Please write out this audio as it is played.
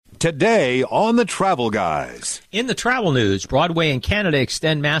today on the Travel Guys. In the travel news, Broadway and Canada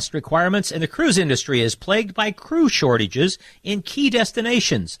extend mask requirements, and the cruise industry is plagued by crew shortages in key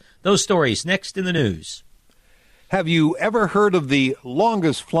destinations. Those stories next in the news. Have you ever heard of the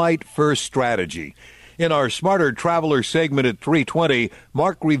longest flight first strategy? In our Smarter Traveler segment at 3:20,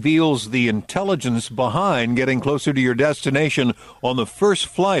 Mark reveals the intelligence behind getting closer to your destination on the first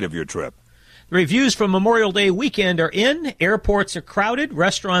flight of your trip. The reviews from Memorial Day weekend are in. Airports are crowded,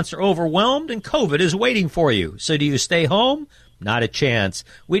 restaurants are overwhelmed, and COVID is waiting for you. So do you stay home? Not a chance.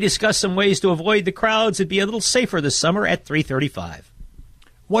 We discuss some ways to avoid the crowds and be a little safer this summer at 3:35.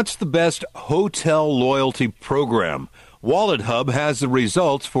 What's the best hotel loyalty program? Wallet Hub has the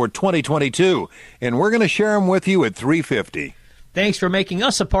results for 2022, and we're going to share them with you at 3:50. Thanks for making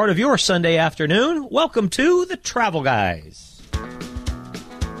us a part of your Sunday afternoon. Welcome to the Travel Guys.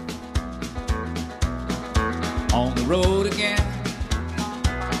 On the road again.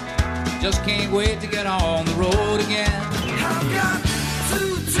 Just can't wait to get on the road again. I've got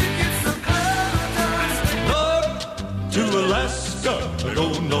 2 tickets to paradise. North to Alaska,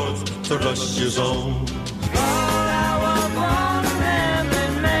 go north to Russia's own.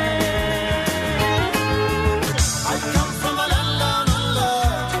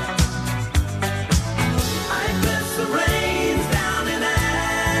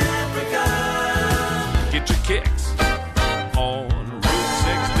 Kicks on Route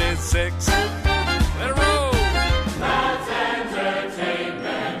 66. Let it roll. That's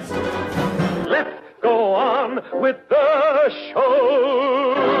entertainment. Let's go on with the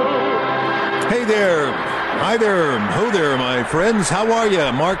show. Hey there. Hi there. Ho there, my friends. How are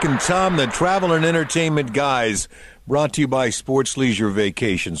you? Mark and Tom, the Travel and Entertainment Guys, brought to you by Sports Leisure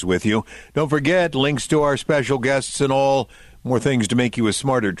Vacations with you. Don't forget, links to our special guests and all more things to make you a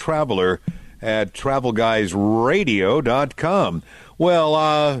smarter traveler at TravelGuysRadio.com.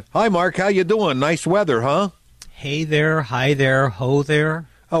 Well, hi, Mark. How you doing? Nice weather, huh? Hey there, hi there, ho there.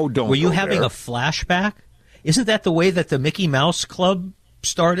 Oh, don't Were you go having there. a flashback? Isn't that the way that the Mickey Mouse Club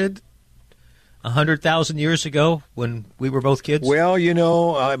started 100,000 years ago when we were both kids? Well, you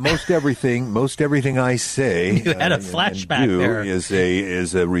know, most everything I say You had a flashback and do there.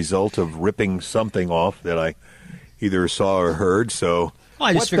 is a result of ripping something off that I either saw or heard. So Well,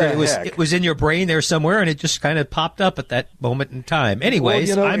 I just what the figured heck? it was in your brain there somewhere, and it just kind of popped up at that moment in time. Anyways,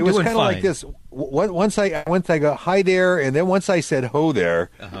 well, you know, I'm it was doing kind of fine. like this. Once I go hi there, and then once I said ho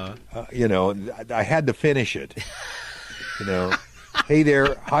there, you know, I had to finish it. You know, hey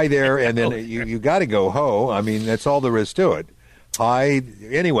there, hi there, and then you got to go ho. I mean, that's all there is to it. Hi.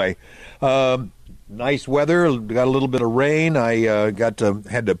 Anyway, nice weather. Got a little bit of rain. I had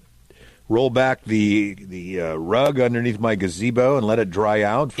to roll back the rug underneath my gazebo and let it dry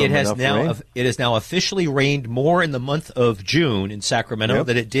out from enough rain. It has now officially rained more in the month of June in Sacramento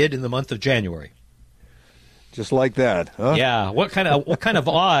than it did in the month of January. Just like that, huh? Yeah. What kind of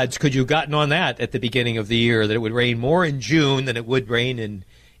odds could you have gotten on that at the beginning of the year, that it would rain more in June than it would rain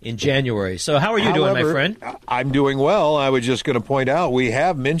in January? So how are you doing, my friend? I'm doing well. I was just going to point out we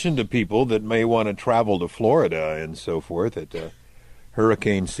have mentioned to people that may want to travel to Florida and so forth that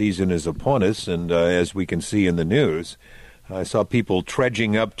hurricane season is upon us, and as we can see in the news, I saw people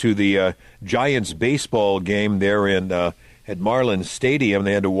trudging up to the Giants baseball game there at Marlins Stadium.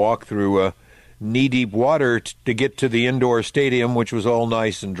 They had to walk through knee-deep water to get to the indoor stadium, which was all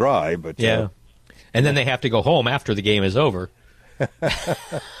nice and dry. But yeah, and then they have to go home after the game is over,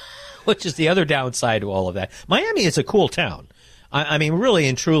 which is the other downside to all of that. Miami is a cool town. I mean, really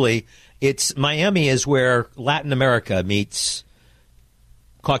and truly, Miami is where Latin America meets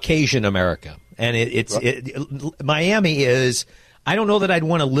Caucasian America, and Miami is. I don't know that I'd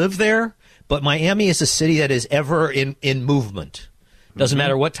want to live there, but Miami is a city that is ever in movement. Doesn't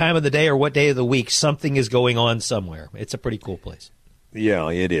matter what time of the day or what day of the week, something is going on somewhere. It's a pretty cool place. Yeah,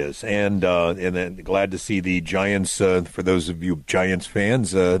 it is, and then glad to see the Giants. For those of you Giants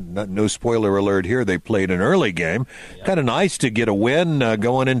fans, no spoiler alert here. They played an early game. Yep. Kind of nice to get a win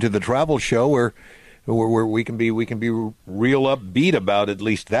going into the travel show where we can be real upbeat about at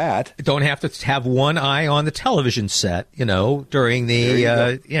least that. Don't have to have one eye on the television set, you know, during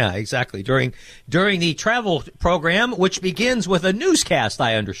the during the travel program, which begins with a newscast,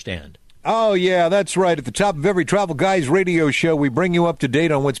 I understand. Oh, yeah, that's right. At the top of every Travel Guys radio show, we bring you up to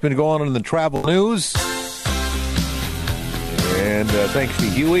date on what's been going on in the travel news. And thanks to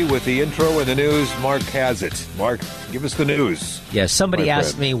Huey with the intro and the news. Mark has it. Mark, give us the news. Yes, somebody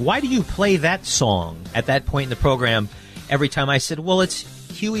asked me, why do you play that song at that point in the program every time? I said, well, it's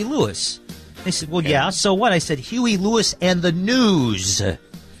Huey Lewis. They said, well, yeah, so what? I said, Huey Lewis and the news.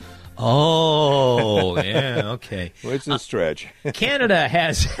 Oh, yeah, okay. Well, it's a stretch. Canada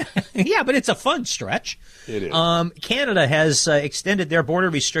has, yeah, but it's a fun stretch. It is. Canada has extended their border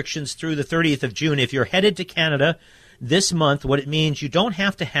restrictions through the 30th of June. If you're headed to Canada this month, what it means, you don't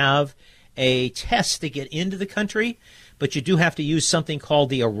have to have a test to get into the country, but you do have to use something called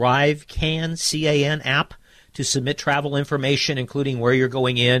the ArriveCAN, C-A-N app, to submit travel information, including where you're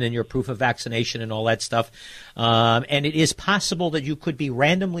going in and your proof of vaccination and all that stuff. And it is possible that you could be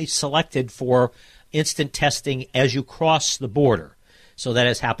randomly selected for instant testing as you cross the border. So that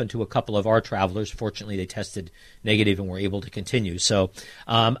has happened to a couple of our travelers. Fortunately, they tested negative and were able to continue. So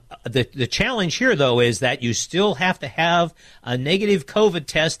the challenge here, though, is that you still have to have a negative COVID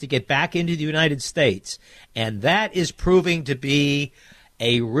test to get back into the United States. And that is proving to be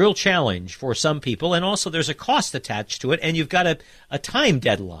a real challenge for some people, and also there's a cost attached to it, and you've got a time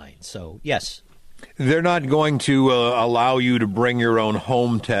deadline. So, yes. They're not going to allow you to bring your own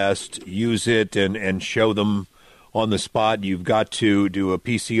home test, use it, and show them on the spot. You've got to do a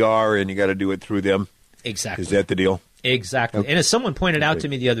PCR, and you got to do it through them. Exactly. Is that the deal? Exactly. And as someone pointed out to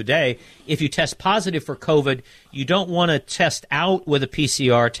me the other day, if you test positive for COVID, you don't want to test out with a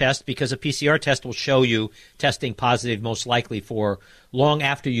PCR test because a PCR test will show you testing positive most likely for long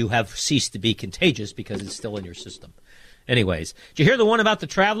after you have ceased to be contagious because it's still in your system. Anyways, did you hear the one about the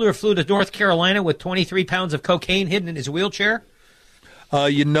traveler who flew to North Carolina with 23 pounds of cocaine hidden in his wheelchair?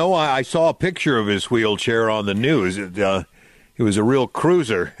 I saw a picture of his wheelchair on the news. It was a real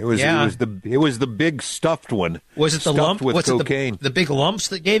cruiser. It was the big stuffed one. Was it the lump with cocaine? The big lumps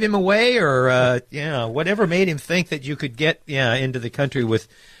that gave him away, or whatever made him think that you could get into the country with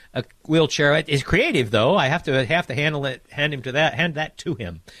a wheelchair? It's creative, though. I have to hand that to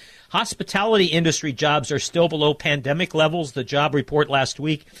him. Hospitality industry jobs are still below pandemic levels. The job report last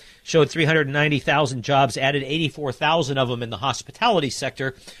week showed 390,000 jobs added, 84,000 of them in the hospitality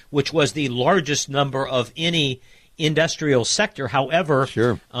sector, which was the largest number of any industrial sector. However,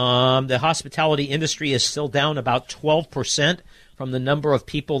 the hospitality industry is still down about 12% from the number of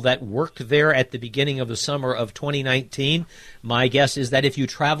people that worked there at the beginning of the summer of 2019. My guess is that if you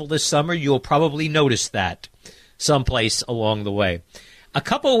travel this summer, you'll probably notice that someplace along the way. A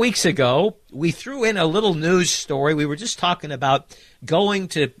couple of weeks ago, we threw in a little news story. We were just talking about going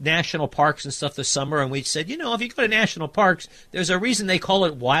to national parks and stuff this summer, and we said, if you go to national parks, there's a reason they call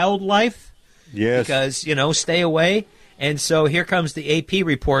it wildlife. Yes. Because, stay away. And so here comes the AP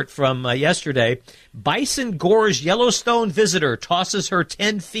report from yesterday. Bison gores Yellowstone visitor, tosses her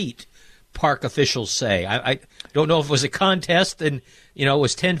 10 feet, park officials say. I don't know if it was a contest and, it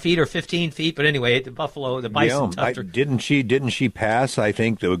was 10 feet or 15 feet. But anyway, the bison tucked her. Didn't she pass, I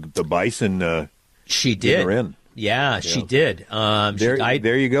think, the bison she did. Her in. Yeah, she did.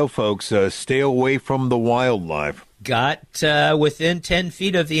 There you go, folks. Stay away from the wildlife. Got within 10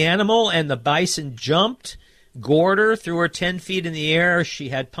 feet of the animal, and the bison jumped, gored her, threw her 10 feet in the air. She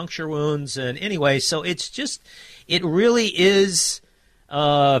had puncture wounds, and anyway, so it really is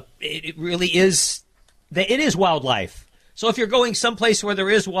wildlife. So if you're going someplace where there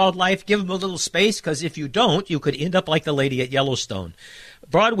is wildlife, give them a little space, because if you don't, you could end up like the lady at Yellowstone.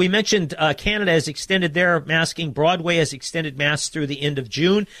 We mentioned Canada has extended their masking. Broadway has extended masks through the end of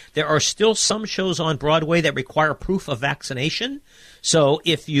June. There are still some shows on Broadway that require proof of vaccination. So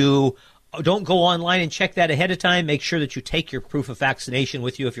if you don't go online and check that ahead of time, make sure that you take your proof of vaccination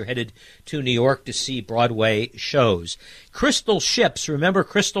with you if you're headed to New York to see Broadway shows. Crystal ships, remember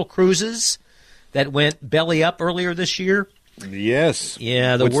Crystal Cruises that went belly up earlier this year? Yes.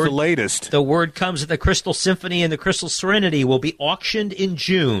 Yeah. What's the latest? The word comes that the Crystal Symphony and the Crystal Serenity will be auctioned in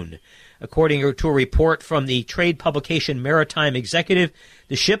June. According to a report from the trade publication Maritime Executive,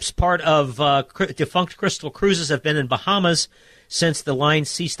 the ships, part of defunct Crystal Cruises, have been in Bahamas since the line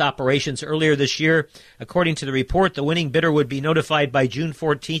ceased operations earlier this year. According to the report, the winning bidder would be notified by June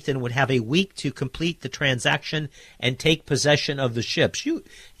 14th and would have a week to complete the transaction and take possession of the ships. You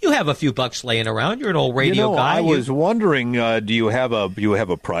have a few bucks laying around. You're an old radio guy. I was wondering, do you have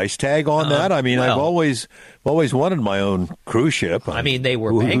a price tag on that? I mean, I've always wanted my own cruise ship. I mean, they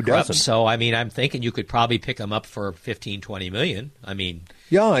were bankrupt, so I'm thinking you could probably pick them up for $15-20 million.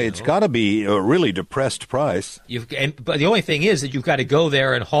 Yeah, it's got to be a really depressed price. But the only thing is that you've got to go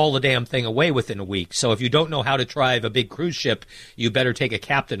there and haul the damn thing away within a week. So if you don't know how to drive a big cruise ship, you better take a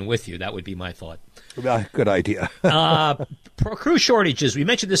captain with you. That would be my thought. Good idea. Cruise shortages, we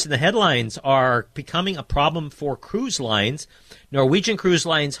mentioned this in the headlines, are becoming a problem for cruise lines. Norwegian Cruise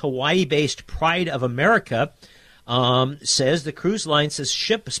Line's Hawaii-based Pride of America says the cruise line says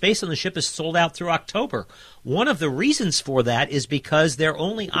space on the ship is sold out through October. One of the reasons for that is because they're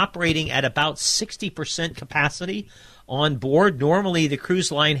only operating at about 60% capacity on board. Normally, the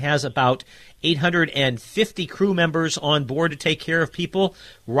cruise line has about 850 crew members on board to take care of people.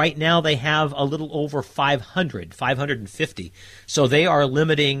 Right now, they have a little over 550. So they are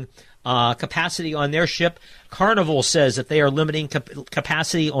limiting capacity on their ship. Carnival says that they are limiting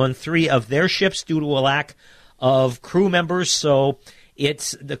capacity on 3 of their ships due to a lack of crew members. So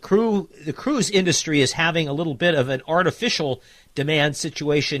it's the cruise industry is having a little bit of an artificial demand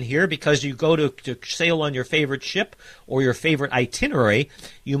situation here, because you go to sail on your favorite ship or your favorite itinerary,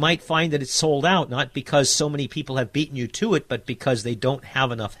 you might find that it's sold out, not because so many people have beaten you to it, but because they don't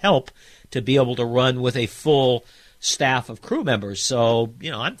have enough help to be able to run with a full staff of crew members. So,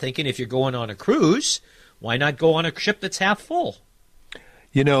 I'm thinking if you're going on a cruise, why not go on a ship that's half full?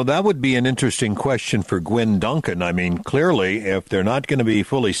 That would be an interesting question for Gwen Duncan. I mean, clearly, if they're not going to be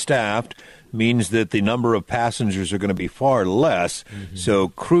fully staffed, means that the number of passengers are going to be far less. Mm-hmm. So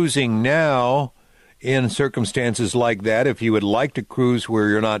cruising now in circumstances like that, if you would like to cruise where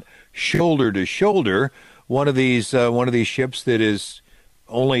you're not shoulder to shoulder, one of these ships that is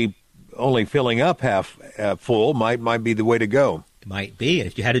only filling up half full might be the way to go. It might be. And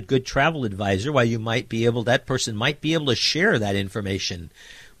if you had a good travel advisor, that person might be able to share that information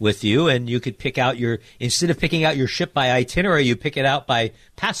with you, and you could instead of picking out your ship by itinerary, you pick it out by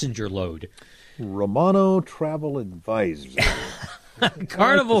passenger load. Romano Travel Advisor.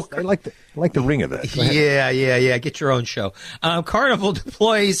 Carnival. I like the ring of that. Yeah. Get your own show. Carnival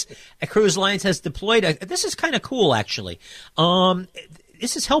deploys. Cruise Lines has deployed. This is kind of cool, actually.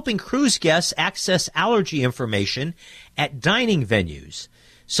 This is helping cruise guests access allergy information at dining venues.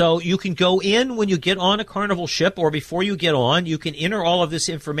 So you can go in when you get on a Carnival ship, or before you get on, you can enter all of this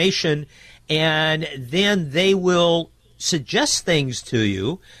information, and then they will suggest things to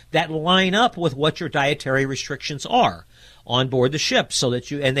you that line up with what your dietary restrictions are on board the ship, so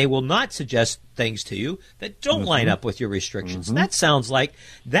that and they will not suggest things to you that don't line up with your restrictions. Mm-hmm. That sounds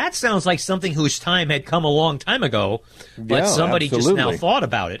like something whose time had come a long time ago, but somebody just now thought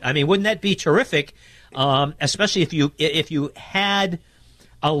about it. I mean, wouldn't that be terrific? Especially if you had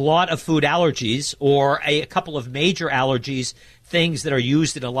a lot of food allergies, or a couple of major allergies, things that are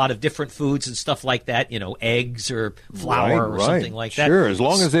used in a lot of different foods and stuff like that, eggs or flour or something like that. Sure, as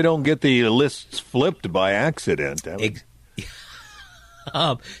long as they don't get the lists flipped by accident.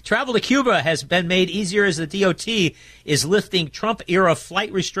 Travel to Cuba has been made easier as the DOT is lifting Trump-era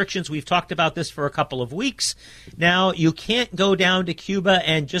flight restrictions. We've talked about this for a couple of weeks. Now, you can't go down to Cuba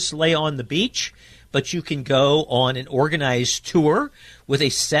and just lay on the beach, but you can go on an organized tour with a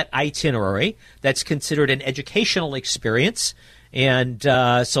set itinerary that's considered an educational experience. And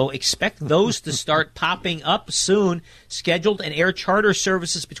so expect those to start popping up soon. Scheduled and air charter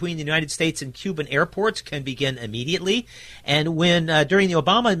services between the United States and Cuban airports can begin immediately. And when during the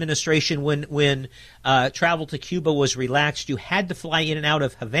Obama administration, when travel to Cuba was relaxed, you had to fly in and out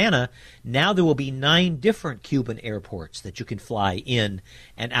of Havana. Now there will be 9 different Cuban airports that you can fly in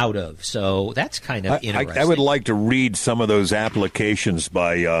and out of. So that's kind of interesting. I would like to read some of those applications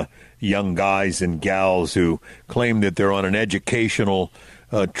by young guys and gals who claim that they're on an educational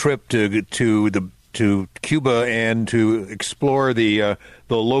trip to Cuba and to explore the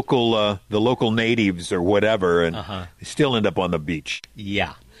local natives or whatever, and still end up on the beach.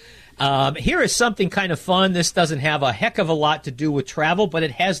 Yeah. Here is something kind of fun. This doesn't have a heck of a lot to do with travel, but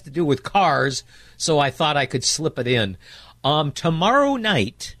it has to do with cars, so I thought I could slip it in. Tomorrow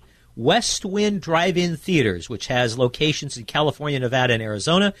night, West Wind Drive-In Theaters, which has locations in California, Nevada, and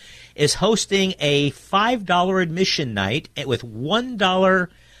Arizona, is hosting a $5 admission night with $1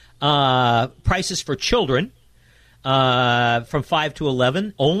 prices for children from 5 to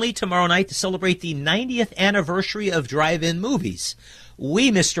 11, only tomorrow night to celebrate the 90th anniversary of drive-in movies.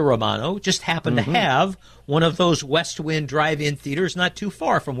 We, Mr. Romano, just happen to have one of those West Wind drive-in theaters not too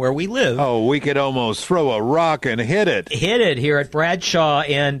far from where we live. Oh, we could almost throw a rock and hit it. Hit it here at Bradshaw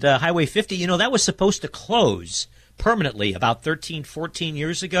and Highway 50. That was supposed to close permanently about 13, 14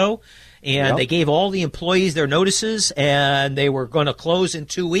 years ago. And they gave all the employees their notices, and they were going to close in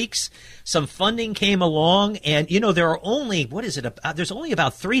 2 weeks. Some funding came along, and, there are only, there's only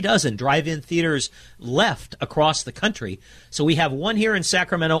about 36 drive-in theaters left across the country. So we have one here in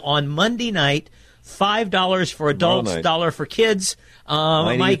Sacramento on Monday night, $5 for adults, $1 for kids.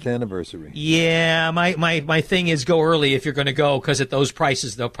 90th anniversary. Yeah, my thing is go early if you're going to go, because at those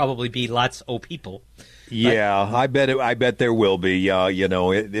prices there'll probably be lots of people. Yeah, I bet there will be.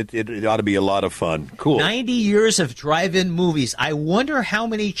 It ought to be a lot of fun. Cool. 90 years of drive-in movies. I wonder how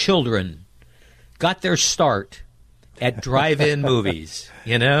many children got their start at drive-in movies,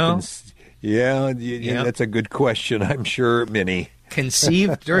 Yeah, that's a good question. I'm sure many.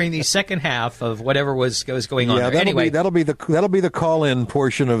 conceived during the second half of whatever was going on. Yeah, there. Anyway, that'll be the call-in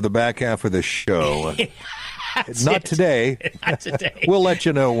portion of the back half of the show. Not today. Not today. We'll let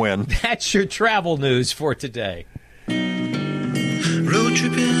you know when. That's your travel news for today. Road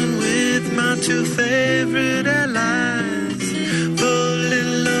tripping with my two favorite airlines. Fully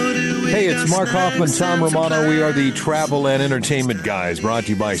loaded with Hey, it's Mark Hoffman, Tom snacks and Romano. We are the supplies. travel and entertainment guys, brought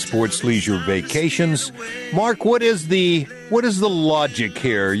to you by Sports Leisure Vacations. Mark, what is the logic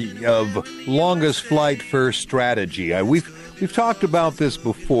here of longest flight first strategy? We've talked about this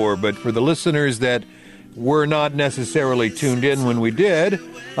before, but for the listeners that were not necessarily tuned in when we did,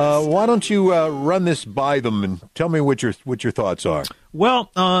 why don't you run this by them and tell me what your thoughts are? Well,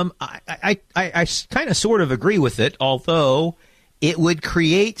 I kind of sort of agree with it, although it would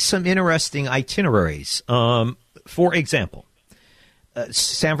create some interesting itineraries. For example,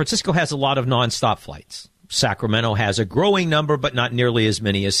 San Francisco has a lot of nonstop flights. Sacramento has a growing number, but not nearly as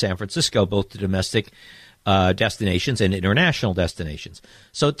many as San Francisco, both the domestic destinations and international destinations.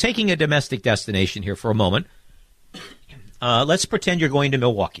 So taking a domestic destination here for a moment, let's pretend you're going to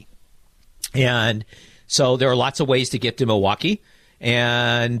Milwaukee. And so there are lots of ways to get to Milwaukee,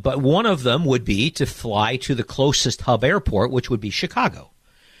 but one of them would be to fly to the closest hub airport, which would be Chicago.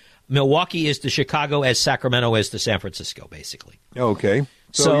 Milwaukee is to Chicago as Sacramento is to San Francisco, basically. Okay.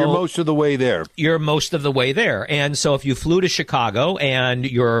 So you're most of the way there. You're most of the way there. And so if you flew to Chicago and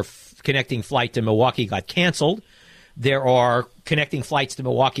your connecting flight to Milwaukee got canceled, there are connecting flights to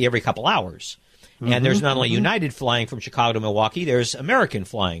Milwaukee every couple hours. And there's not only United flying from Chicago to Milwaukee, there's American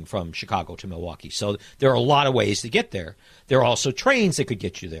flying from Chicago to Milwaukee. So there are a lot of ways to get there. There are also trains that could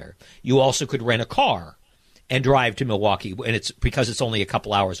get you there. You also could rent a car and drive to Milwaukee, and it's because it's only a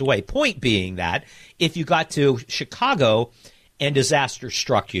couple hours away. Point being that if you got to Chicago and disaster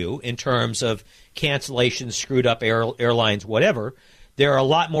struck you in terms of cancellations, screwed up airlines, whatever, there are a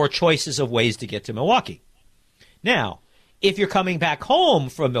lot more choices of ways to get to Milwaukee. Now, if you're coming back home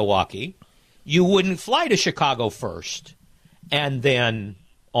from Milwaukee, you wouldn't fly to Chicago first and then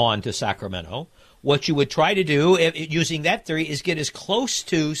on to Sacramento. What you would try to do, using that theory, is get as close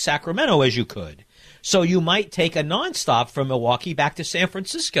to Sacramento as you could. So you might take a nonstop from Milwaukee back to San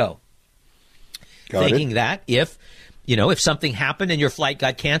Francisco, thinking that if something happened and your flight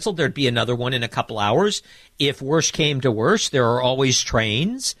got canceled, there'd be another one in a couple hours. If worse came to worse, there are always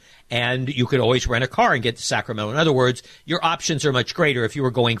trains, and you could always rent a car and get to Sacramento. In other words, your options are much greater if you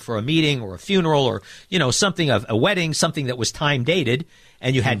were going for a meeting or a funeral or, something of a wedding, something that was time dated,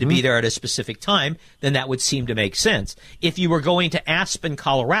 and you had to be there at a specific time, then that would seem to make sense. If you were going to Aspen,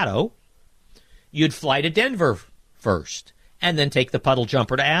 Colorado, you'd fly to Denver first and then take the puddle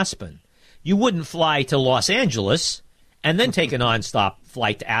jumper to Aspen. You wouldn't fly to Los Angeles and then take a nonstop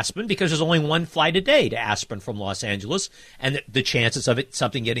flight to Aspen because there's only one flight a day to Aspen from Los Angeles, and the chances of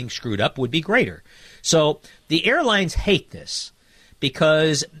something getting screwed up would be greater. So the airlines hate this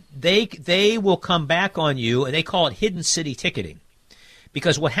because they will come back on you, and they call it hidden city ticketing.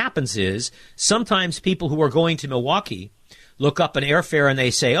 Because what happens is sometimes people who are going to Milwaukee look up an airfare and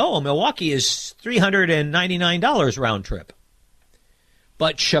they say, oh, Milwaukee is $399 round trip.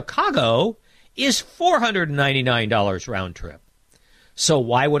 But Chicago is $499 round trip. So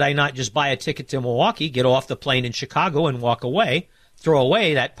why would I not just buy a ticket to Milwaukee, get off the plane in Chicago and walk away, throw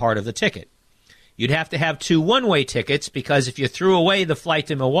away that part of the ticket? You'd have to have 2 one-way tickets because if you threw away the flight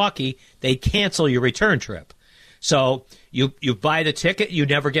to Milwaukee, they'd cancel your return trip. So you buy the ticket, you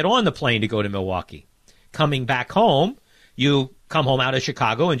never get on the plane to go to Milwaukee. Coming back home, you come home out of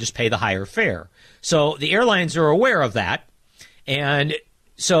Chicago and just pay the higher fare. So the airlines are aware of that, and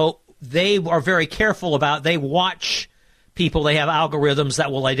so they are very careful they watch people. They have algorithms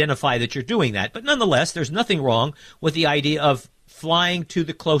that will identify that you're doing that. But nonetheless, there's nothing wrong with the idea of flying to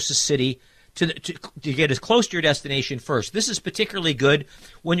the closest city to get as close to your destination first. This is particularly good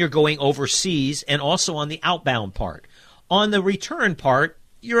when you're going overseas and also on the outbound part. On the return part,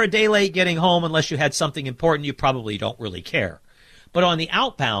 you're a day late getting home unless you had something important. You probably don't really care. But on the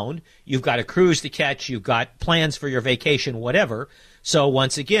outbound, you've got a cruise to catch, you've got plans for your vacation, whatever. So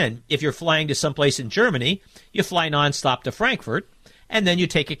once again, if you're flying to someplace in Germany, you fly nonstop to Frankfurt, and then you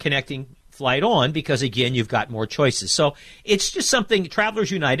take a connecting flight on because, again, you've got more choices. So it's just something.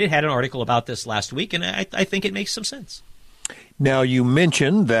 Travelers United had an article about this last week, and I think it makes some sense. Now, you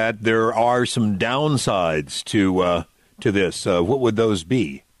mentioned that there are some downsides to this. What would those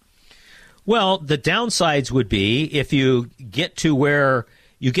be? Well, the downsides would be if you get to where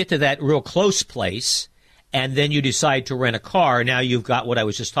you get to that real close place and then you decide to rent a car. Now you've got what I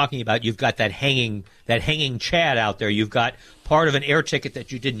was just talking about. You've got that hanging Chad out there. You've got part of an air ticket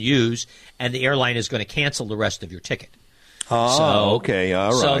that you didn't use, and the airline is going to cancel the rest of your ticket. Okay,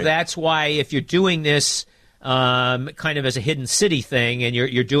 all right. So that's why if you're doing this kind of as a hidden city thing, and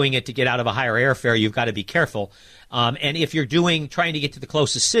you're doing it to get out of a higher airfare, you've got to be careful. And if you're trying to get to the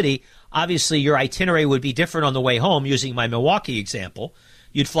closest city, obviously your itinerary would be different on the way home. Using my Milwaukee example,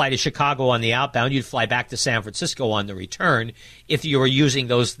 you'd fly to Chicago on the outbound, you'd fly back to San Francisco on the return if you were using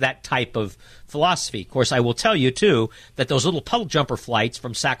that type of philosophy. Of course, I will tell you, too, that those little puddle jumper flights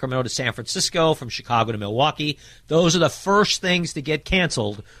from Sacramento to San Francisco, from Chicago to Milwaukee, those are the first things to get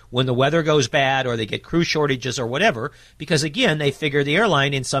canceled when the weather goes bad or they get crew shortages or whatever, because, again, they figure the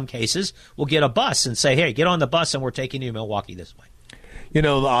airline, in some cases, will get a bus and say, hey, get on the bus and we're taking you to Milwaukee this way. You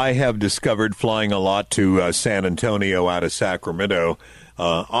know, I have discovered flying a lot to San Antonio out of Sacramento.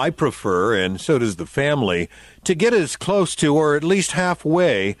 I prefer, and so does the family, to get as close to or at least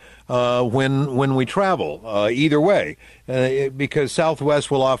halfway when we travel, either way, because Southwest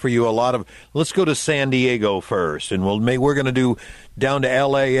will offer you a lot of, let's go to San Diego first, and we're going to do down to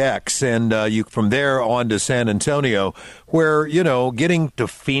LAX, and you from there on to San Antonio, where, getting to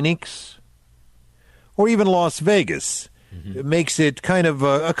Phoenix or even Las Vegas, it makes it kind of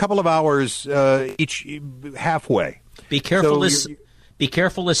a couple of hours each halfway. Be careful Be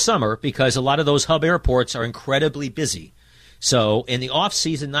careful this summer because a lot of those hub airports are incredibly busy. So in the off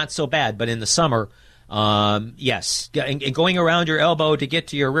season, not so bad, but in the summer, yes, and going around your elbow to get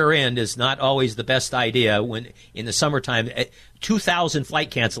to your rear end is not always the best idea. When in the summertime, 2,000 flight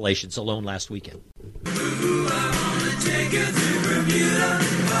cancellations alone last weekend.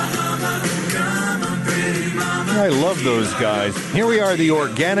 I love those guys. Here we are, the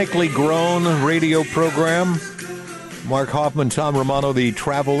Organically Grown radio program. Mark Hoffman, Tom Romano, the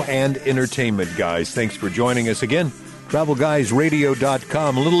travel and entertainment guys. Thanks for joining us again.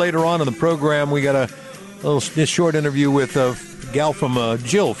 TravelGuysRadio.com. A little later on in the program, we got a little short interview with a gal from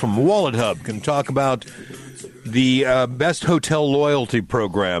Jill from Wallet Hub. Can talk about the best hotel loyalty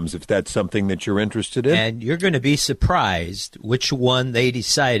programs, if that's something that you're interested in. And you're going to be surprised which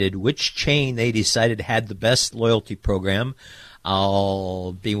chain they decided had the best loyalty program.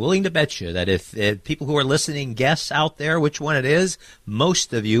 I'll be willing to bet you that if people who are listening guess out there which one it is,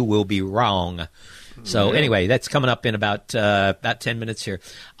 most of you will be wrong. So anyway, that's coming up in about 10 minutes here.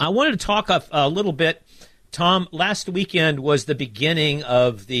 I wanted to talk a little bit, Tom. Last weekend was the beginning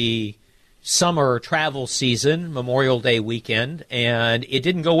of the summer travel season, Memorial Day weekend, and it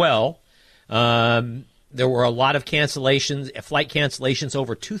didn't go well. There were a lot of cancellations, flight cancellations,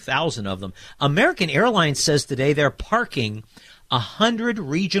 over 2,000 of them. American Airlines says today they're parking 100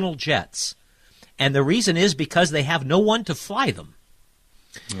 regional jets. And the reason is because they have no one to fly them.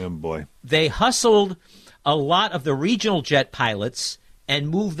 Oh, boy. They hustled a lot of the regional jet pilots and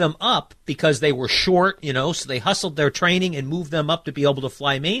moved them up because they were short, so they hustled their training and moved them up to be able to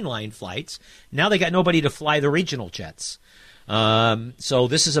fly mainline flights. Now they got nobody to fly the regional jets. So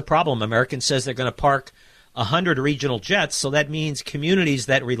this is a problem. American says they're going to park 100 regional jets, so that means communities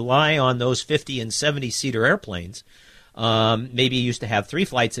that rely on those 50 and 70-seater airplanes, maybe used to have 3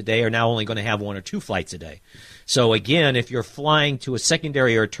 flights a day, are now only going to have 1 or 2 flights a day. So again, if you're flying to a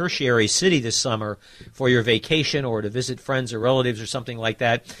secondary or tertiary city this summer for your vacation or to visit friends or relatives or something like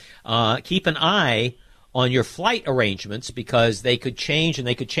that, keep an eye on your flight arrangements because they could change, and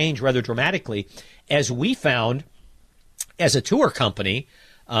they could change rather dramatically. As we found as a tour company,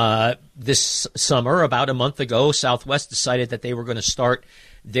 this summer, about a month ago, Southwest decided that they were going to start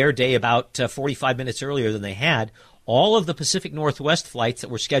their day about 45 minutes earlier than they had. All of the Pacific Northwest flights that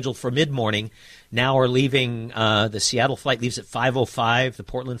were scheduled for mid-morning now are leaving. The Seattle flight leaves at 5:05. The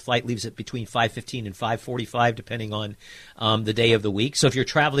Portland flight leaves at between 5:15 and 5:45, depending on the day of the week. So if you're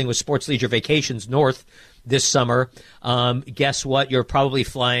traveling with Sports Leisure Vacations North this summer, guess what? You're probably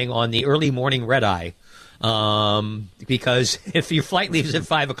flying on the early morning red-eye. Because if your flight leaves at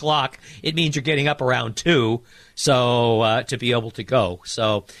 5 o'clock, it means you're getting up around 2, so to be able to go.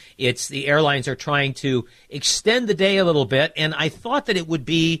 So it's the airlines are trying to extend the day a little bit, and I thought that it would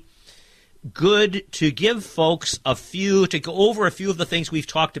be good to give folks to go over a few of the things we've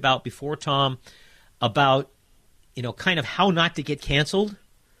talked about before, Tom, about, kind of how not to get canceled,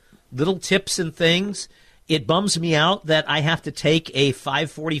 little tips and things. It bums me out that I have to take a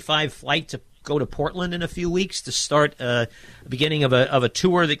 5:45 flight to go to Portland in a few weeks to start the beginning of a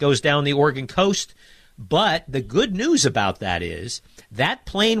tour that goes down the Oregon coast. But the good news about that is that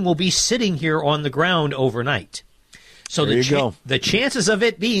plane will be sitting here on the ground overnight. So the chances of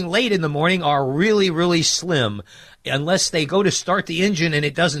it being late in the morning are really, really slim, unless they go to start the engine and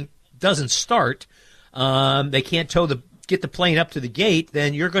it doesn't start. They can't get the plane up to the gate.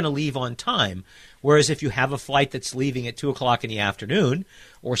 Then you're going to leave on time. Whereas if you have a flight that's leaving at 2 o'clock in the afternoon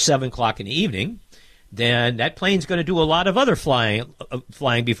or 7 o'clock in the evening, then that plane's going to do a lot of other flying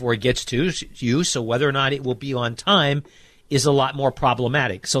before it gets to you. So whether or not it will be on time is a lot more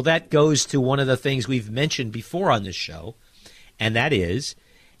problematic. So that goes to one of the things we've mentioned before on this show, and that is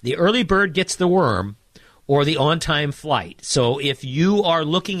the early bird gets the worm or the on-time flight. So if you are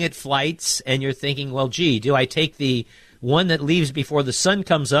looking at flights and you're thinking, well, gee, do I take the one that leaves before the sun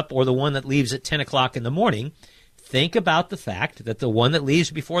comes up or the one that leaves at 10 o'clock in the morning? Think about the fact that the one that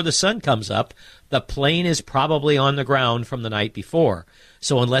leaves before the sun comes up, the plane is probably on the ground from the night before.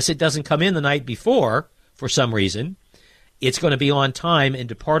 So unless it doesn't come in the night before for some reason, it's going to be on time and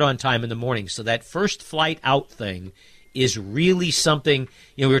depart on time in the morning. So that first flight out thing is really something.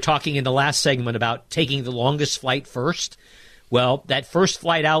 We were talking in the last segment about taking the longest flight first. Well, that first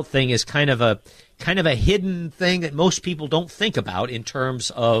flight out thing is kind of a hidden thing that most people don't think about in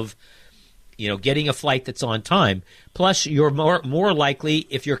terms of getting a flight that's on time. Plus, you're more likely,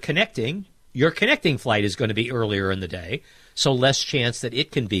 if you're connecting, your connecting flight is going to be earlier in the day, so less chance that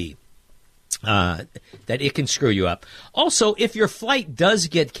it can be that it can screw you up. Also, if your flight does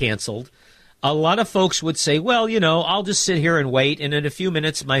get canceled, a lot of folks would say, well, I'll just sit here and wait, and in a few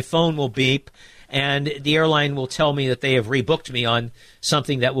minutes my phone will beep, and the airline will tell me that they have rebooked me on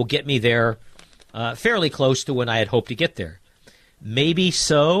something that will get me there fairly close to when I had hoped to get there. Maybe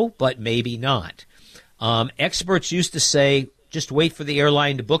so, but maybe not. Experts used to say, just wait for the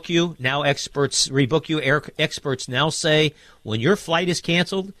airline to book you. Now experts rebook you. Experts now say, when your flight is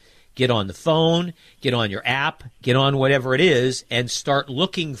canceled, get on the phone, get on your app, get on whatever it is, and start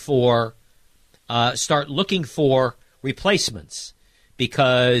looking for replacements,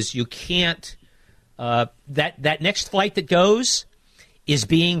 because you can't. That next flight that goes is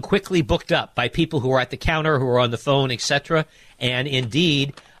being quickly booked up by people who are at the counter, who are on the phone, etc. And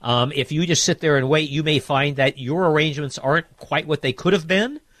indeed, if you just sit there and wait, you may find that your arrangements aren't quite what they could have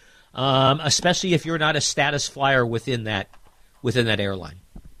been, especially if you're not a status flyer within that airline.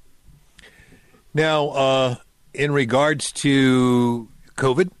 Now, in regards to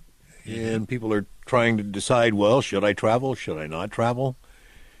COVID, and people are trying to decide, well, should I travel? Should I not travel?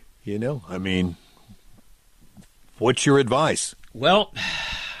 What's your advice? Well,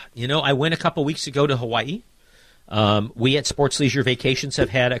 I went a couple weeks ago to Hawaii. We at Sports Leisure Vacations have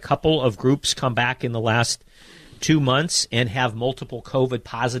had a couple of groups come back in the last 2 months and have multiple COVID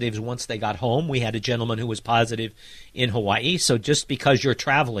positives once they got home. We had a gentleman who was positive in Hawaii. So just because you're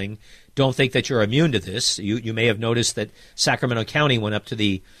traveling, don't think that you're immune to this. You may have noticed that Sacramento County went up to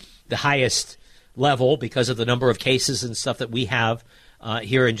the highest level because of the number of cases and stuff that we have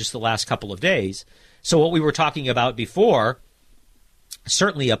here in just the last couple of days. So what we were talking about before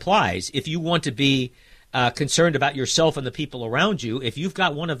certainly applies. If you want to be concerned about yourself and the people around you, if you've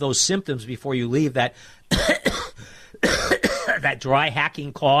got one of those symptoms before you leave, that that dry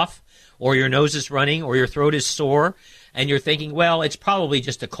hacking cough, or your nose is running, or your throat is sore, and you're thinking, well, it's probably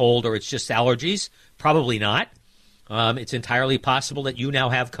just a cold or it's just allergies, probably not. It's entirely possible that you now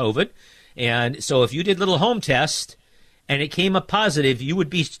have COVID. And so if you did a little home test and it came up positive, you would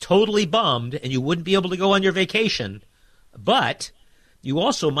be totally bummed and you wouldn't be able to go on your vacation. But you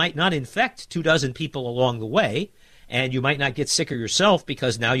also might not infect 24 people along the way, and you might not get sicker yourself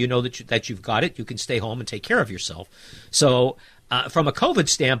because now you know that you've got it. You can stay home and take care of yourself. So from a COVID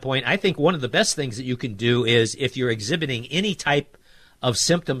standpoint, I think one of the best things that you can do is, if you're exhibiting any type of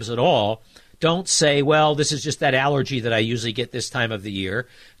symptoms at all, don't say, well, this is just that allergy that I usually get this time of the year.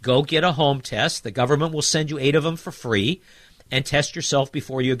 Go get a home test. The government will send you 8 of them for free, and test yourself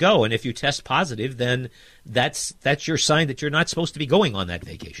before you go. And if you test positive, then that's your sign that you're not supposed to be going on that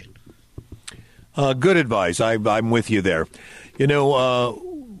vacation. Good advice. I'm with you there.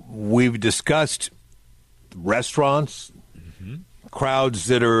 We've discussed restaurants, crowds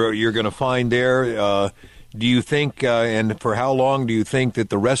that you're going to find there. Do you think, and for how long do you think that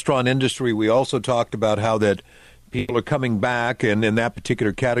the restaurant industry, we also talked about how that people are coming back, and in that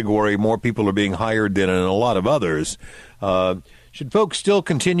particular category, more people are being hired than in a lot of others. Should folks still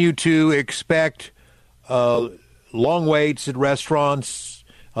continue to expect long waits at restaurants,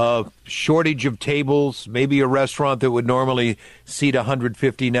 shortage of tables? Maybe a restaurant that would normally seat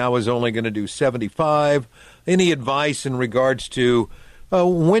 150 now is only going to do 75. Any advice in regards to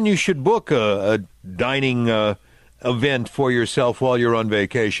when you should book a dining event for yourself while you're on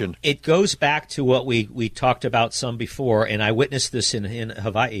vacation? It goes back to what we talked about some before, and I witnessed this in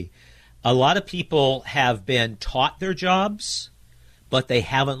Hawaii. A lot of people have been taught their jobs, but they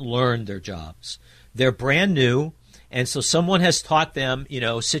haven't learned their jobs. They're brand new, and so someone has taught them,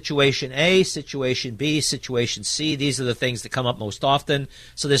 situation A, situation B, situation C. These are the things that come up most often,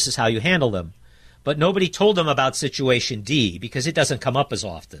 so this is how you handle them. but nobody told them about situation D because it doesn't come up as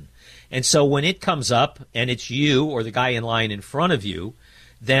often. And so when it comes up and it's you or the guy in line in front of you,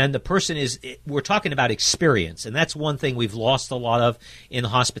 then the person we're talking about experience. And that's one thing we've lost a lot of in the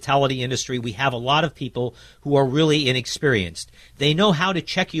hospitality industry. We have a lot of people who are really inexperienced. They know how to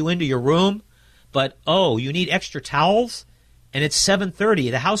check you into your room, but, you need extra towels? And it's 7:30.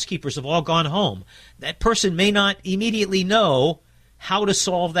 The housekeepers have all gone home. That person may not immediately know how to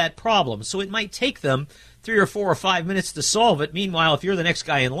solve that problem. So it might take them 3 or 4 or 5 minutes to solve it. Meanwhile, if you're the next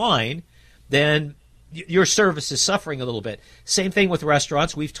guy in line, then your service is suffering a little bit. Same thing with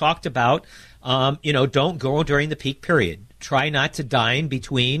restaurants. We've talked about, don't go during the peak period. Try not to dine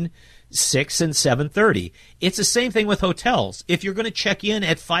between 6 and 7:30. It's the same thing with hotels. If you're going to check in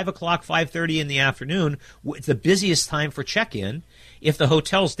at 5 o'clock, 5:30 in the afternoon, it's the busiest time for check-in. If the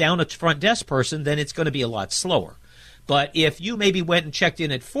hotel's down a front desk person, then it's going to be a lot slower. But if you maybe went and checked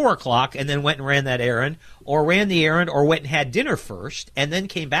in at 4 o'clock and then went and ran that errand, or ran the errand or went and had dinner first and then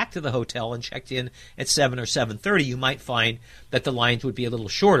came back to the hotel and checked in at 7 or 7:30, you might find that the lines would be a little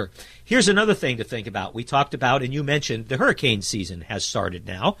shorter. Here's another thing to think about. We talked about, and you mentioned, the hurricane season has started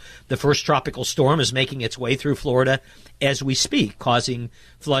now. The first tropical storm is making its way through Florida as we speak, causing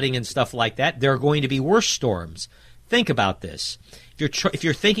flooding and stuff like that. There are going to be worse storms. Think about this. If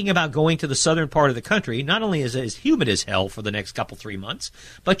you're thinking about going to the southern part of the country, not only is it as humid as hell for the next 3 months,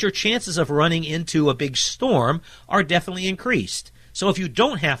 but your chances of running into a big storm are definitely increased. So if you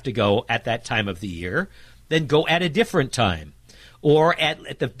don't have to go at that time of the year, then go at a different time. Or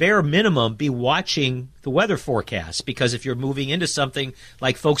at the bare minimum, be watching the weather forecast. Because if you're moving into something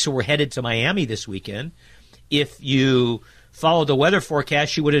like folks who were headed to Miami this weekend, if you followed the weather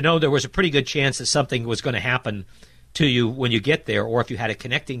forecast, you would have known there was a pretty good chance that something was going to happen to you when you get there, or if you had a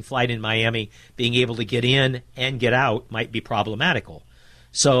connecting flight in Miami, being able to get in and get out might be problematical.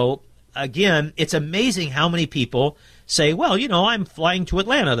 So, again, it's amazing how many people say, well, I'm flying to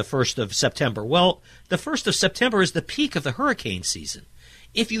Atlanta the 1st of September. Well, the 1st of September is the peak of the hurricane season.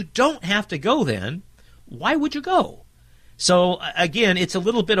 If you don't have to go then, why would you go? So, again, it's a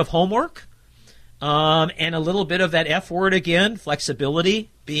little bit of homework and a little bit of that F word again, flexibility,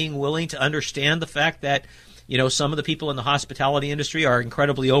 being willing to understand the fact that some of the people in the hospitality industry are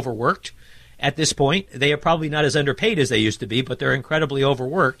incredibly overworked at this point. They are probably not as underpaid as they used to be, but they're incredibly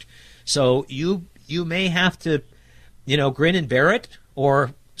overworked. So you may have to, grin and bear it,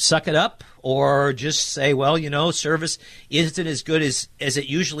 or suck it up, or just say, well, service isn't as good as it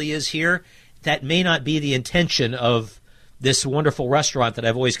usually is here. That may not be the intention of this wonderful restaurant that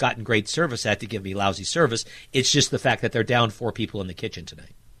I've always gotten great service at to give me lousy service. It's just the fact that they're down 4 people in the kitchen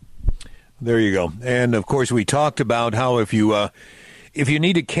tonight. There you go. And, of course, we talked about how if you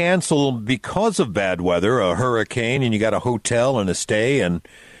need to cancel because of bad weather, a hurricane, and you got a hotel and a stay and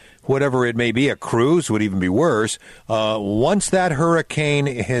whatever it may be, a cruise would even be worse, once that hurricane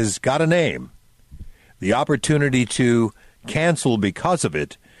has got a name, the opportunity to cancel because of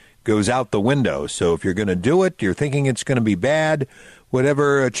it goes out the window. So if you're going to do it, you're thinking it's going to be bad,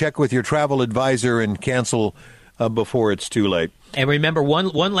 whatever, check with your travel advisor and cancel before it's too late. And remember, one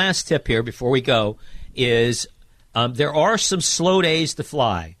last tip here before we go is there are some slow days to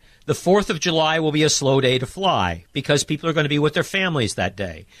fly. The 4th of July will be a slow day to fly because people are going to be with their families that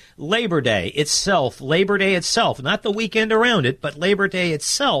day. Labor Day itself, not the weekend around it, but Labor Day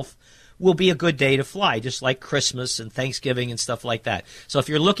itself will be a good day to fly, just like Christmas and Thanksgiving and stuff like that. So if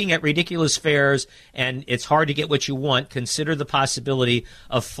you're looking at ridiculous fares and it's hard to get what you want, consider the possibility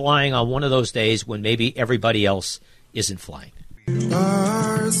of flying on one of those days when maybe everybody else isn't flying.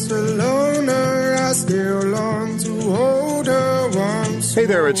 Barcelona, I still long to hold her once. Hey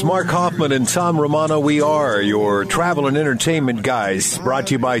there, it's Mark Hoffman and Tom Romano. We are your travel and entertainment guys, brought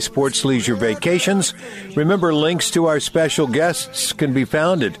to you by Sports Leisure Vacations. Remember, links to our special guests can be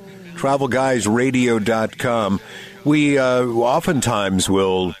found at TravelGuysRadio.com. We oftentimes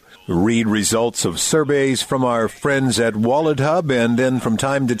will read results of surveys from our friends at WalletHub, and then from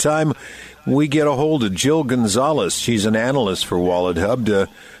time to time we get a hold of Jill Gonzalez. She's an analyst for WalletHub to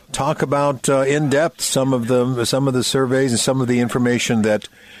talk about in depth some of the surveys and some of the information that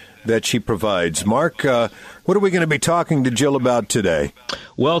she provides. Mark, what are we going to be talking to Jill about today?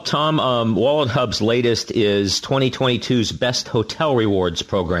 Well, Tom, WalletHub's latest is 2022's Best Hotel Rewards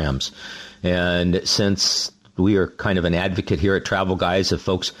Programs. And since we are kind of an advocate here at Travel Guys of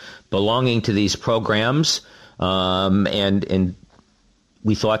folks belonging to these programs, and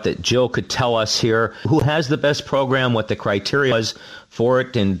we thought that Jill could tell us here who has the best program, what the criteria is for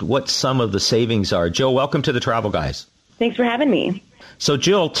it, and what some of the savings are. Jill, welcome to the Travel Guys. Thanks for having me. So,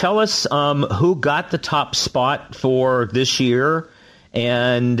 Jill, tell us who got the top spot for this year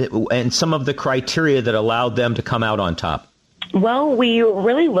and some of the criteria that allowed them to come out on top? Well, we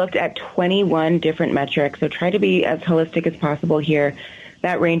really looked at 21 different metrics, so try to be as holistic as possible here.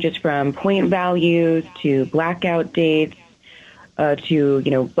 That ranges from point values to blackout dates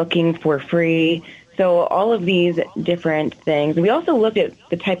to, booking for free. So all of these different things. We also looked at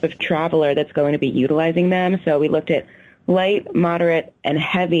the type of traveler that's going to be utilizing them. So we looked at light, moderate, and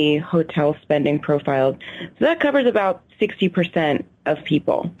heavy hotel spending profiles. So that covers about 60% of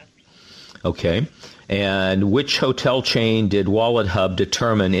people. Okay. And which hotel chain did WalletHub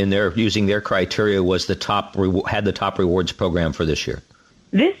determine using their criteria had the top rewards program for this year?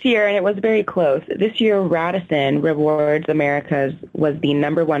 This year, and it was very close, this year Radisson Rewards Americas was the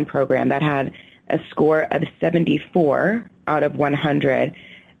number one program that had a score of 74 out of 100.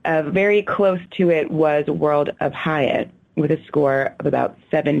 Very close to it was World of Hyatt with a score of about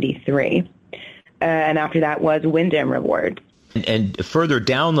 73. And after that was Wyndham Rewards. And further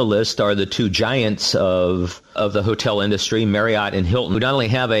down the list are the two giants of the hotel industry, Marriott and Hilton, who not only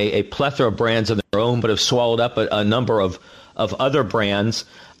have a plethora of brands of their own, but have swallowed up a number of other brands.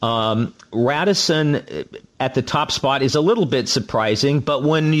 Radisson at the top spot is a little bit surprising, but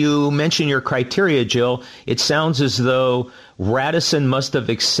when you mention your criteria, Jill, it sounds as though Radisson must have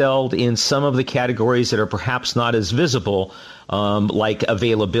excelled in some of the categories that are perhaps not as visible, like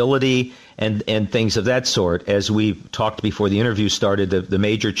availability and things of that sort. As we talked before the interview started, the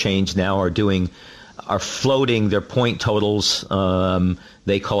major chains now are floating their point totals.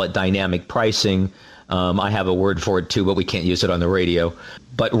 They call it dynamic pricing. I have a word for it too, but we can't use it on the radio.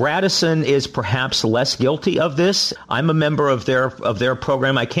 But Radisson is perhaps less guilty of this. I'm a member of their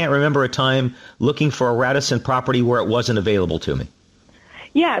program. I can't remember a time looking for a Radisson property where it wasn't available to me.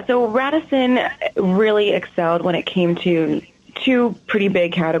 Yeah, so Radisson really excelled when it came to two pretty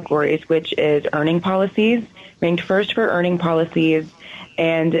big categories, which is earning policies, ranked first for earning policies,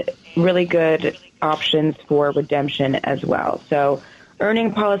 and really good options for redemption as well. So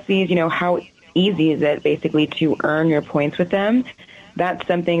earning policies, how easy is it basically to earn your points with them? That's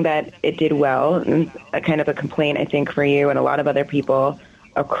something that it did well, and a kind of a complaint, I think, for you and a lot of other people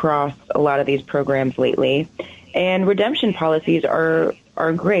across a lot of these programs lately. And redemption policies are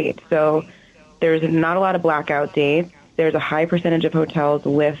great. So there's not a lot of blackout dates. There's a high percentage of hotels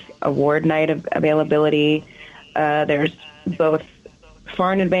with award night availability. There's both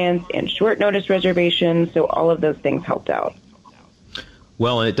far in advance and short notice reservations. So all of those things helped out.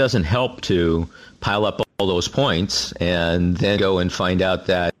 Well, and it doesn't help to pile up all those points and then go and find out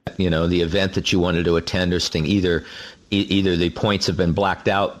that, the event that you wanted to attend or something, either the points have been blacked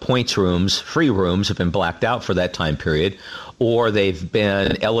out, free rooms have been blacked out for that time period, or they've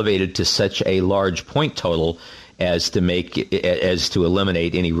been elevated to such a large point total as to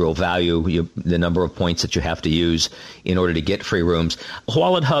eliminate any real value, the number of points that you have to use in order to get free rooms.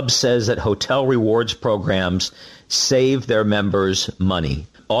 WalletHub says that hotel rewards programs save their members money.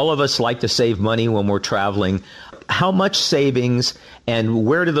 All of us like to save money when we're traveling. How much savings and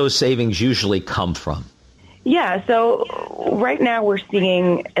where do those savings usually come from? Yeah, so right now we're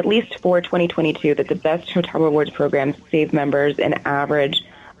seeing, at least for 2022, that the best hotel rewards programs save members an average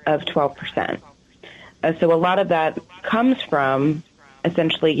of 12%. So a lot of that comes from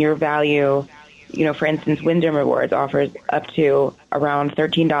essentially your value. For instance, Wyndham Rewards offers up to around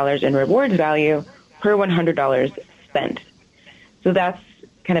 $13 in rewards value per $100 spent. So that's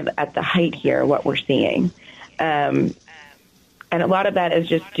kind of at the height here, what we're seeing. And a lot of that is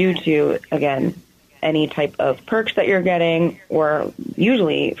just due to, again, any type of perks that you're getting or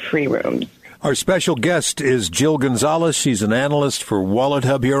usually free rooms. Our special guest is Jill Gonzalez. She's an analyst for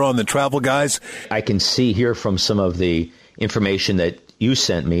WalletHub here on the Travel Guys. I can see here from some of the information that you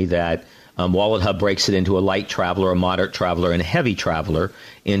sent me that WalletHub breaks it into a light traveler, a moderate traveler, and a heavy traveler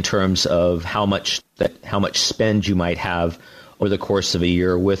in terms of how much spend you might have over the course of a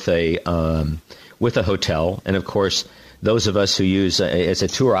year with a hotel. And of course, those of us who use, as a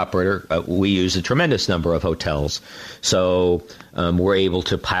tour operator, we use a tremendous number of hotels. So we're able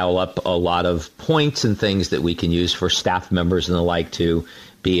to pile up a lot of points and things that we can use for staff members and the like to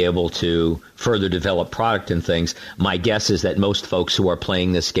be able to further develop product and things. My guess is that most folks who are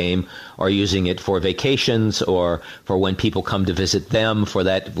playing this game are using it for vacations or for when people come to visit them, for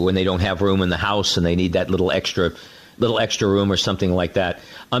that when they don't have room in the house and they need that little extra room or something like that.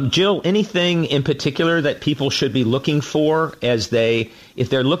 Jill, anything in particular that people should be looking for if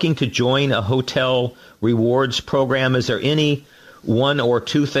they're looking to join a hotel rewards program? Is there any one or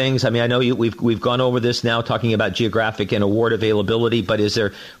two things? I mean, I know we've gone over this now, talking about geographic and award availability, but is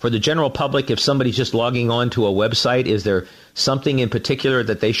there, for the general public, if somebody's just logging on to a website, is there something in particular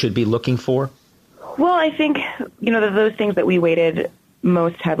that they should be looking for? Well, I think, those things that we weighted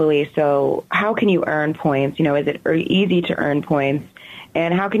most heavily. So how can you earn points? Is it easy to earn points?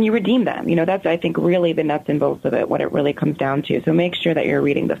 And how can you redeem them? That's, I think, really the nuts and bolts of it, what it really comes down to. So make sure that you're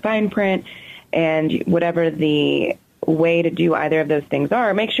reading the fine print, and whatever the way to do either of those things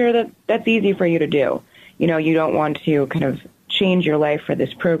are, make sure that that's easy for you to do. You don't want to kind of change your life for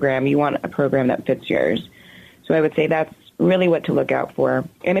this program. You want a program that fits yours. So I would say that's really what to look out for.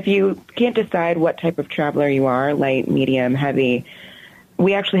 And if you can't decide what type of traveler you are, light, medium, heavy,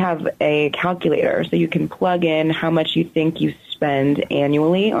 we actually have a calculator, so you can plug in how much you think you spend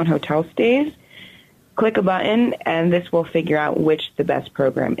annually on hotel stays. Click a button, and this will figure out which the best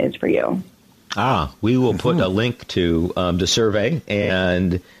program is for you. We will put a link to the survey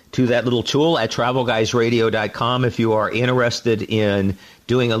and to that little tool at TravelGuysRadio.com if you are interested in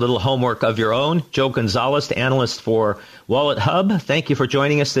doing a little homework of your own. Joe Gonzalez, analyst for Wallet Hub, thank you for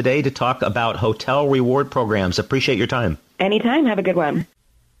joining us today to talk about hotel reward programs. Appreciate your time. Anytime. Have a good one.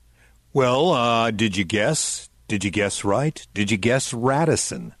 Well, did you guess? Did you guess right? Did you guess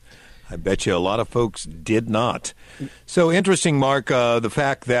Radisson? I bet you a lot of folks did not. So interesting, Mark, the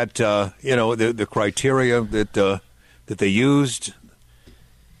fact that, the criteria that they used,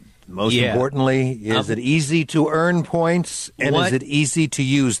 most importantly, is it easy to earn points, and is it easy to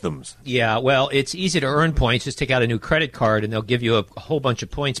use them? Yeah, well, it's easy to earn points. Just take out a new credit card, and they'll give you a whole bunch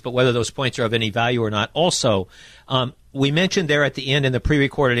of points, but whether those points are of any value or not. Also, we mentioned there at the end in the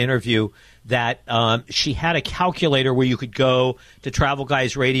pre-recorded interview that she had a calculator where you could go to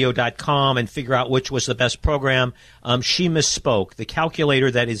TravelGuysRadio.com and figure out which was the best program. She misspoke. The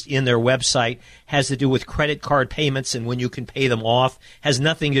calculator that is in their website has to do with credit card payments and when you can pay them off. Has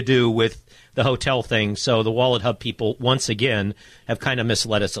nothing to do with the hotel thing. So the Wallet Hub people, once again, have kind of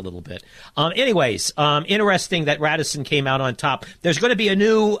misled us a little bit. Anyways, interesting that Radisson came out on top. There's going to be a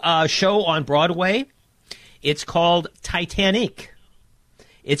new show on Broadway. It's called Titanic.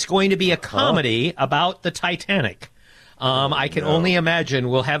 It's going to be a comedy about the Titanic. I can only imagine.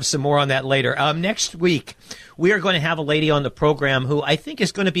 We'll have some more on that later. Next week, we are going to have a lady on the program who I think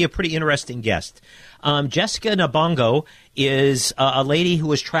is going to be a pretty interesting guest. Jessica Nabongo is a lady who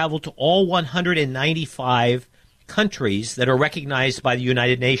has traveled to all 195 countries that are recognized by the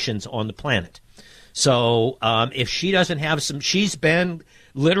United Nations on the planet. So if she doesn't have she's been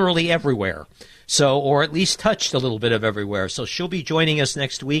literally everywhere. So, or at least touched a little bit of everywhere. So she'll be joining us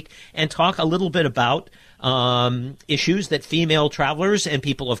next week and talk a little bit about issues that female travelers and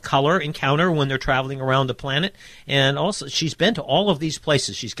people of color encounter when they're traveling around the planet. And also, she's been to all of these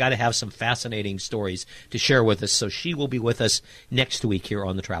places. She's got to have some fascinating stories to share with us. So she will be with us next week here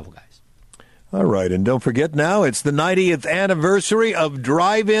on the Travel Guys. All right. And don't forget now, it's the 90th anniversary of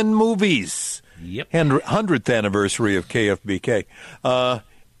Drive-In Movies. Yep. And 100th anniversary of KFBK.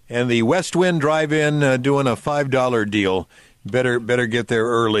 And the West Wind Drive-In doing a $5 deal. Better get there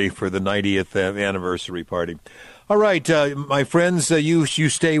early for the 90th anniversary party. All right, my friends, you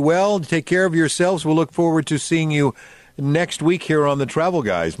stay well. Take care of yourselves. We'll look forward to seeing you next week here on the Travel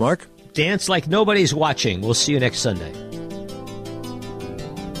Guys. Mark? Dance like nobody's watching. We'll see you next Sunday.